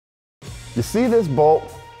You see this bolt?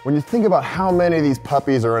 When you think about how many of these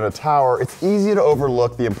puppies are in a tower, it's easy to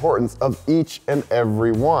overlook the importance of each and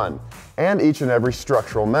every one, and each and every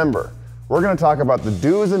structural member. We're going to talk about the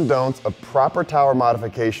do's and don'ts of proper tower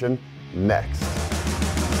modification next.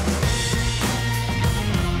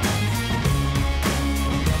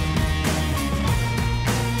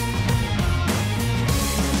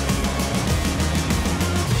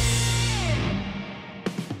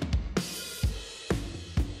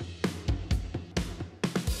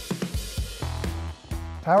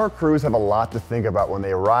 Tower crews have a lot to think about when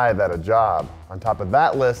they arrive at a job. On top of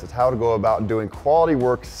that list is how to go about doing quality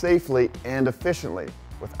work safely and efficiently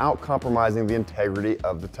without compromising the integrity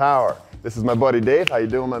of the tower. This is my buddy Dave. How you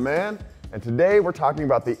doing, my man? And today we're talking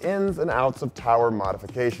about the ins and outs of tower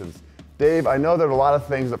modifications. Dave, I know there are a lot of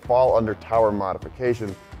things that fall under tower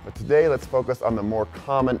modification, but today let's focus on the more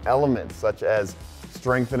common elements, such as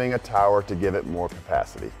strengthening a tower to give it more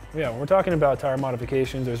capacity. Yeah, when we're talking about tower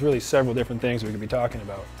modifications, there's really several different things we could be talking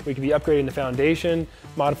about. We could be upgrading the foundation,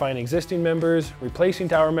 modifying existing members, replacing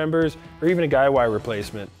tower members, or even a guy wire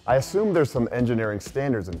replacement. I assume there's some engineering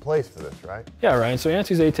standards in place for this, right? Yeah, Ryan. So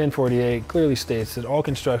ANSI's A10.48 clearly states that all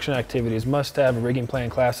construction activities must have a rigging plan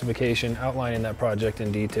classification outlining that project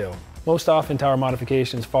in detail. Most often, tower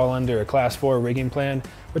modifications fall under a Class 4 rigging plan,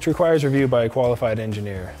 which requires review by a qualified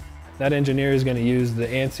engineer. That engineer is going to use the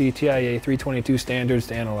ANSI TIA 322 standards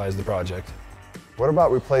to analyze the project. What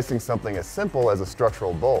about replacing something as simple as a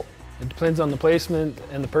structural bolt? It depends on the placement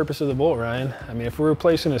and the purpose of the bolt, Ryan. I mean, if we're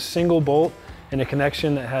replacing a single bolt in a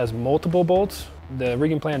connection that has multiple bolts, the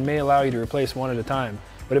rigging plan may allow you to replace one at a time.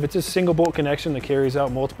 But if it's a single bolt connection that carries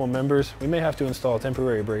out multiple members, we may have to install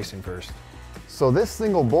temporary bracing first. So this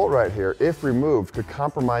single bolt right here, if removed, could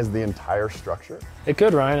compromise the entire structure? It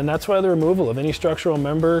could, Ryan, and that's why the removal of any structural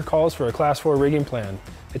member calls for a Class 4 rigging plan.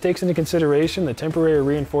 It takes into consideration the temporary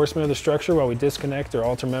reinforcement of the structure while we disconnect or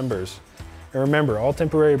alter members. And remember, all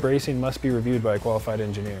temporary bracing must be reviewed by a qualified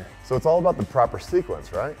engineer. So it's all about the proper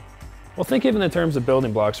sequence, right? Well, think of it in the terms of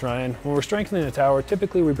building blocks, Ryan. When we're strengthening a tower,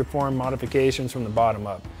 typically we perform modifications from the bottom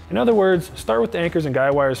up. In other words, start with the anchors and guy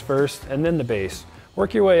wires first, and then the base.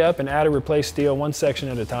 Work your way up and add or replace steel one section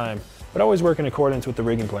at a time, but always work in accordance with the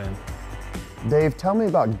rigging plan. Dave, tell me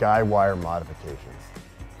about guy wire modifications.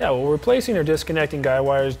 Yeah, well, replacing or disconnecting guy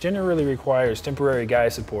wires generally requires temporary guy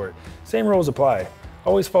support. Same rules apply.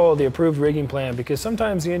 Always follow the approved rigging plan because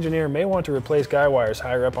sometimes the engineer may want to replace guy wires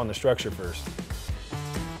higher up on the structure first.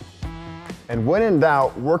 And when in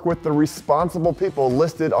doubt, work with the responsible people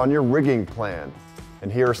listed on your rigging plan.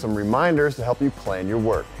 And here are some reminders to help you plan your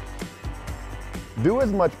work. Do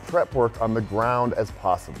as much prep work on the ground as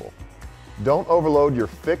possible. Don't overload your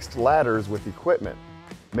fixed ladders with equipment.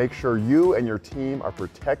 Make sure you and your team are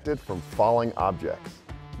protected from falling objects.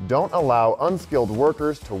 Don't allow unskilled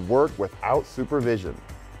workers to work without supervision.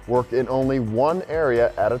 Work in only one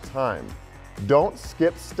area at a time. Don't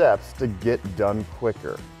skip steps to get done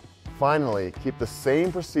quicker. Finally, keep the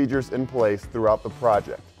same procedures in place throughout the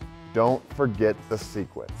project. Don't forget the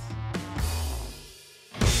sequence.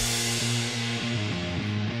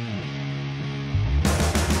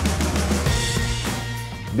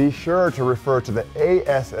 Be sure to refer to the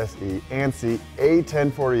ASSE ANSI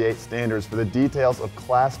A10.48 standards for the details of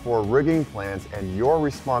Class 4 rigging plans and your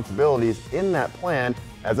responsibilities in that plan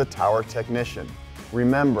as a tower technician.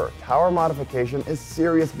 Remember, tower modification is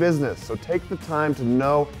serious business, so take the time to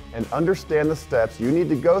know and understand the steps you need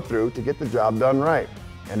to go through to get the job done right.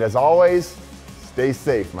 And as always, stay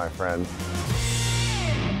safe, my friends.